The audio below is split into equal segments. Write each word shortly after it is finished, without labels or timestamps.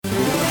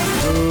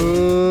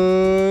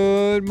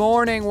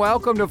morning.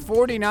 Welcome to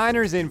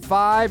 49ers in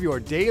 5, your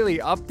daily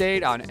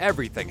update on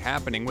everything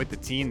happening with the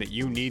team that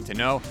you need to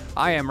know.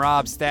 I am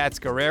Rob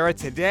Stats Guerrera.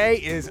 Today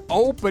is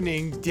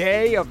opening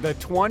day of the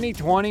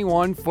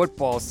 2021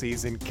 football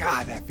season.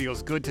 God, that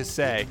feels good to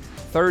say.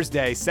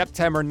 Thursday,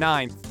 September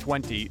 9th,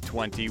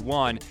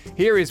 2021.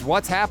 Here is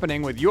what's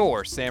happening with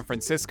your San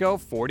Francisco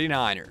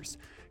 49ers.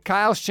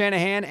 Kyle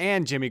Shanahan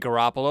and Jimmy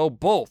Garoppolo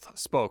both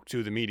spoke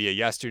to the media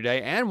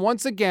yesterday, and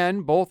once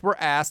again, both were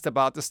asked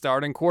about the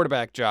starting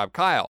quarterback job.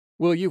 Kyle,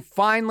 will you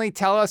finally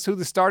tell us who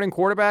the starting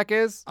quarterback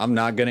is? I'm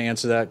not going to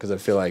answer that because I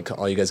feel like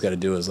all you guys got to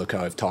do is look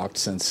how I've talked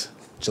since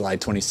July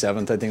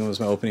 27th, I think it was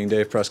my opening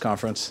day press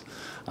conference.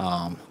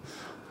 I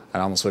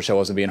almost wish I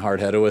wasn't being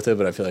hard-headed with it,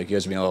 but I feel like you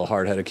guys are being a little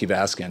hard-headed, keep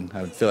asking.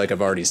 I feel like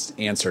I've already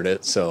answered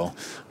it, so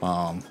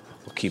we'll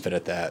keep it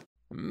at that.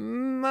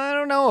 I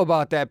don't know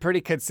about that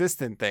pretty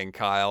consistent thing,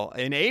 Kyle.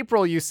 In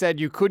April, you said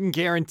you couldn't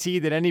guarantee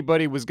that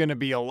anybody was going to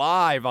be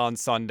alive on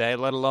Sunday,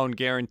 let alone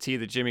guarantee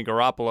that Jimmy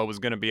Garoppolo was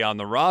going to be on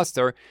the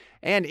roster.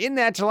 And in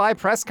that July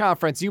press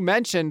conference, you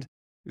mentioned,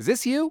 is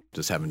this you?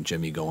 Just having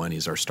Jimmy go in,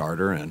 he's our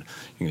starter, and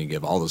you're going to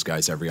give all those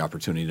guys every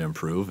opportunity to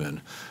improve.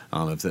 And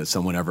if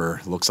someone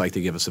ever looks like they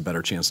give us a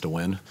better chance to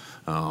win,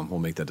 we'll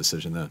make that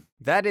decision then.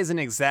 That isn't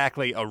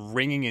exactly a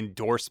ringing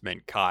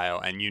endorsement, Kyle.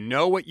 And you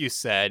know what you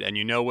said, and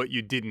you know what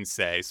you didn't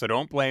say. So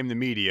don't blame the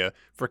media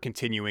for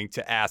continuing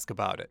to ask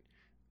about it.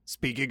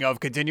 Speaking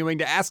of continuing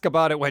to ask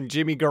about it, when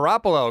Jimmy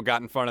Garoppolo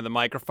got in front of the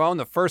microphone,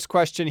 the first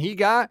question he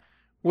got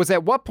was,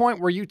 at what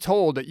point were you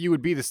told that you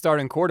would be the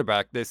starting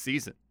quarterback this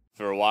season?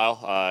 For a while.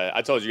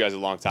 I told you guys a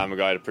long time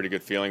ago I had a pretty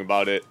good feeling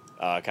about it.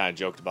 Kind of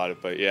joked about it.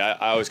 But, yeah,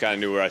 I always kind of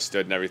knew where I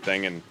stood and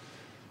everything. And,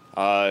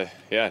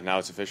 now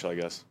it's official, I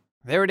guess.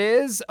 There it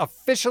is.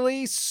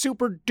 Officially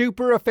super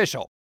duper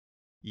official.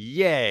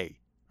 Yay.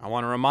 I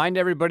want to remind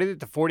everybody that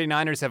the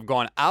 49ers have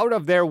gone out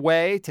of their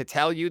way to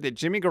tell you that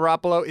Jimmy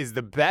Garoppolo is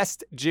the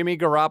best Jimmy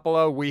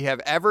Garoppolo we have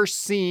ever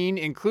seen,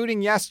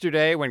 including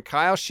yesterday when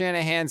Kyle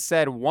Shanahan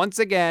said once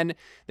again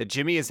that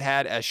Jimmy has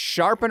had as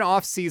sharp an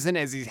offseason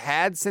as he's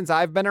had since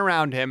I've been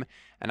around him,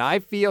 and I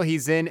feel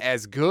he's in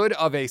as good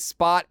of a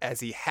spot as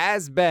he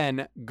has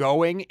been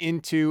going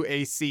into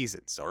a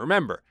season. So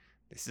remember,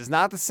 this is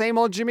not the same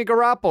old Jimmy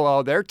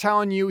Garoppolo. They're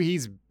telling you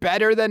he's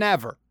better than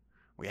ever.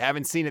 We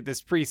haven't seen it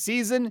this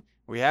preseason.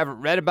 We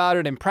haven't read about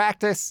it in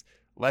practice.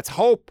 Let's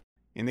hope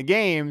in the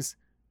games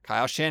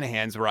Kyle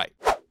Shanahan's right.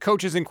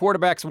 Coaches and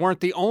quarterbacks weren't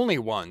the only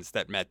ones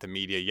that met the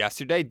media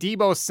yesterday.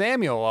 Deebo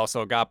Samuel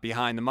also got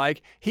behind the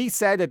mic. He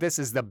said that this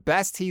is the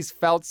best he's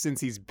felt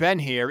since he's been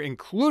here,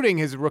 including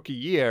his rookie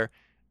year,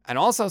 and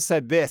also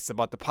said this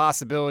about the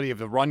possibility of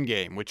the run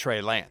game with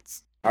Trey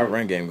Lance. Our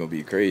run game going to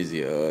be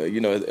crazy.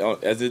 In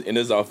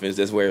this offense,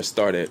 that's where it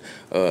started.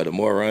 The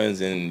more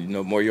runs and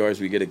more yards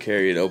we get to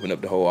carry to open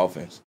up the whole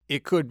offense.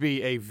 It could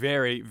be a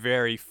very,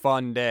 very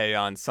fun day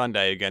on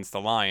Sunday against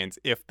the Lions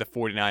if the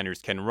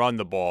 49ers can run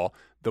the ball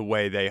the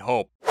way they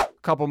hope.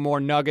 Couple more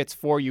nuggets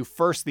for you.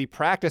 First, the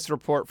practice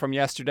report from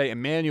yesterday.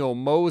 Emmanuel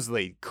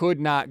Moseley could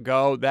not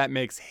go. That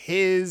makes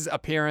his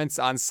appearance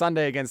on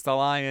Sunday against the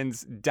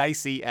Lions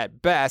dicey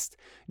at best.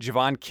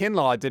 Javon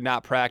Kinlaw did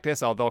not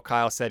practice, although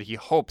Kyle said he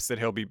hopes that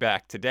he'll be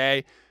back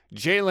today.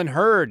 Jalen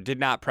Hurd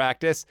did not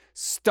practice.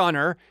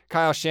 Stunner.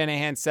 Kyle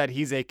Shanahan said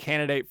he's a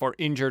candidate for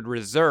injured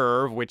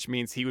reserve, which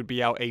means he would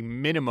be out a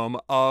minimum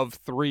of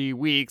 3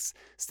 weeks.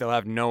 Still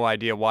have no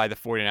idea why the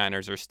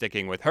 49ers are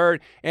sticking with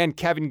Hurd. And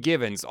Kevin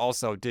Givens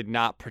also did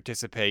not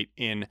participate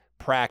in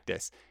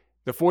practice.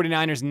 The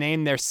 49ers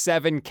named their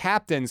 7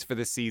 captains for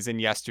the season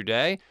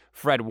yesterday.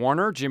 Fred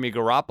Warner, Jimmy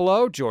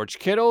Garoppolo, George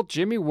Kittle,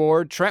 Jimmy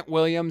Ward, Trent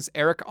Williams,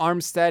 Eric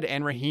Armstead,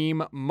 and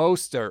Raheem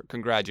Mostert.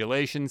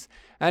 Congratulations.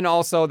 And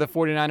also, the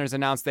 49ers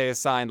announced they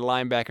assigned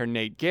linebacker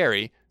Nate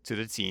Gary to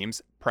the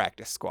team's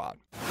practice squad.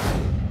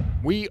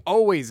 We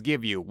always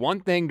give you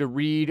one thing to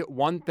read,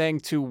 one thing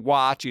to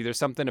watch, either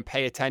something to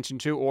pay attention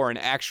to or an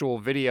actual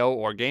video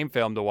or game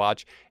film to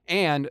watch,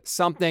 and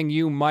something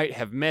you might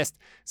have missed.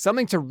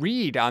 Something to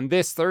read on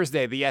this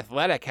Thursday. The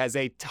Athletic has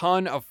a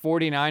ton of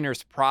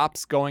 49ers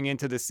props going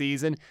into the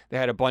season. They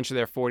had a bunch of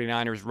their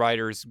 49ers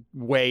writers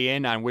weigh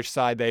in on which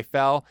side they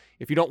fell.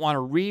 If you don't want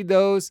to read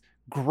those,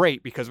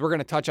 great, because we're going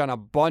to touch on a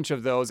bunch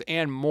of those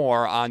and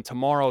more on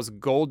tomorrow's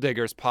Gold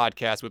Diggers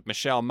podcast with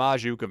Michelle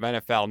Majuk of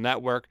NFL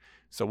Network.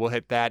 So we'll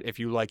hit that if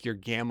you like your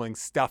gambling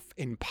stuff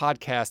in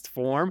podcast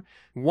form.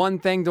 One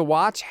thing to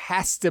watch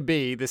has to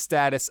be the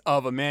status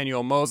of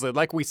Emmanuel Moseley.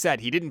 Like we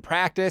said, he didn't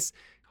practice.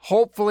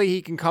 Hopefully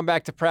he can come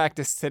back to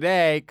practice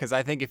today, because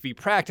I think if he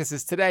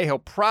practices today, he'll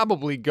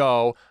probably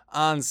go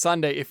on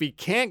Sunday. If he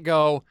can't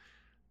go,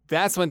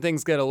 that's when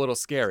things get a little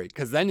scary,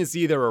 because then it's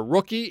either a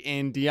rookie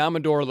in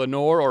Diamador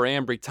Lenore or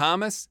Ambry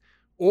Thomas,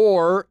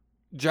 or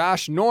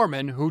Josh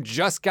Norman, who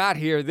just got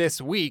here this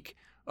week,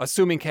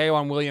 assuming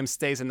K'Waun Williams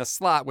stays in the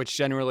slot, which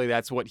generally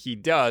that's what he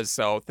does.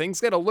 So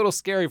things get a little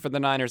scary for the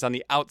Niners on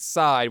the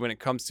outside when it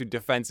comes to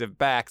defensive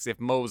backs if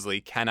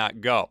Moseley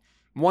cannot go.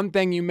 One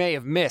thing you may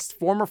have missed,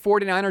 former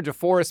 49er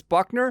DeForest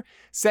Buckner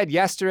said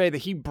yesterday that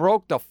he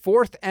broke the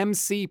 4th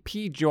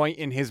MCP joint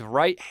in his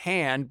right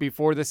hand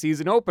before the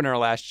season opener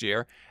last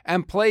year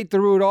and played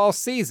through it all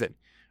season.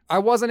 I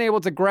wasn't able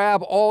to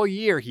grab all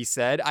year, he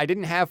said. I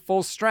didn't have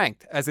full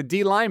strength. As a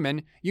D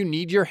lineman, you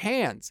need your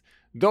hands.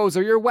 Those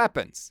are your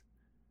weapons.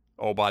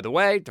 Oh, by the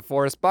way,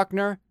 DeForest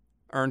Buckner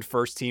earned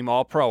first-team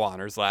All-Pro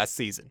honors last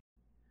season.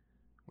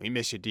 We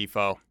miss you,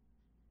 Defo.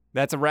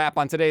 That's a wrap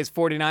on today's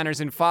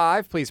 49ers in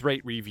 5. Please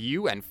rate,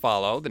 review, and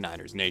follow the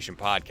Niners Nation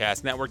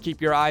Podcast Network.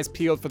 Keep your eyes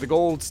peeled for the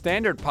Gold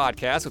Standard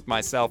Podcast with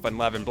myself and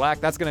Levin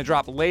Black. That's going to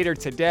drop later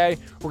today.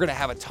 We're going to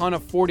have a ton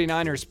of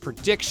 49ers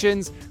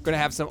predictions. Going to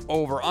have some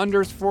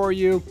over-unders for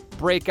you,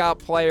 breakout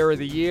player of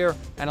the year,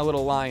 and a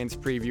little Lions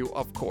preview,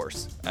 of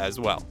course, as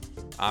well.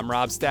 I'm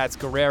Rob Stats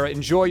Guerrera.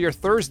 Enjoy your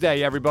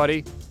Thursday,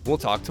 everybody. We'll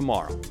talk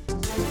tomorrow.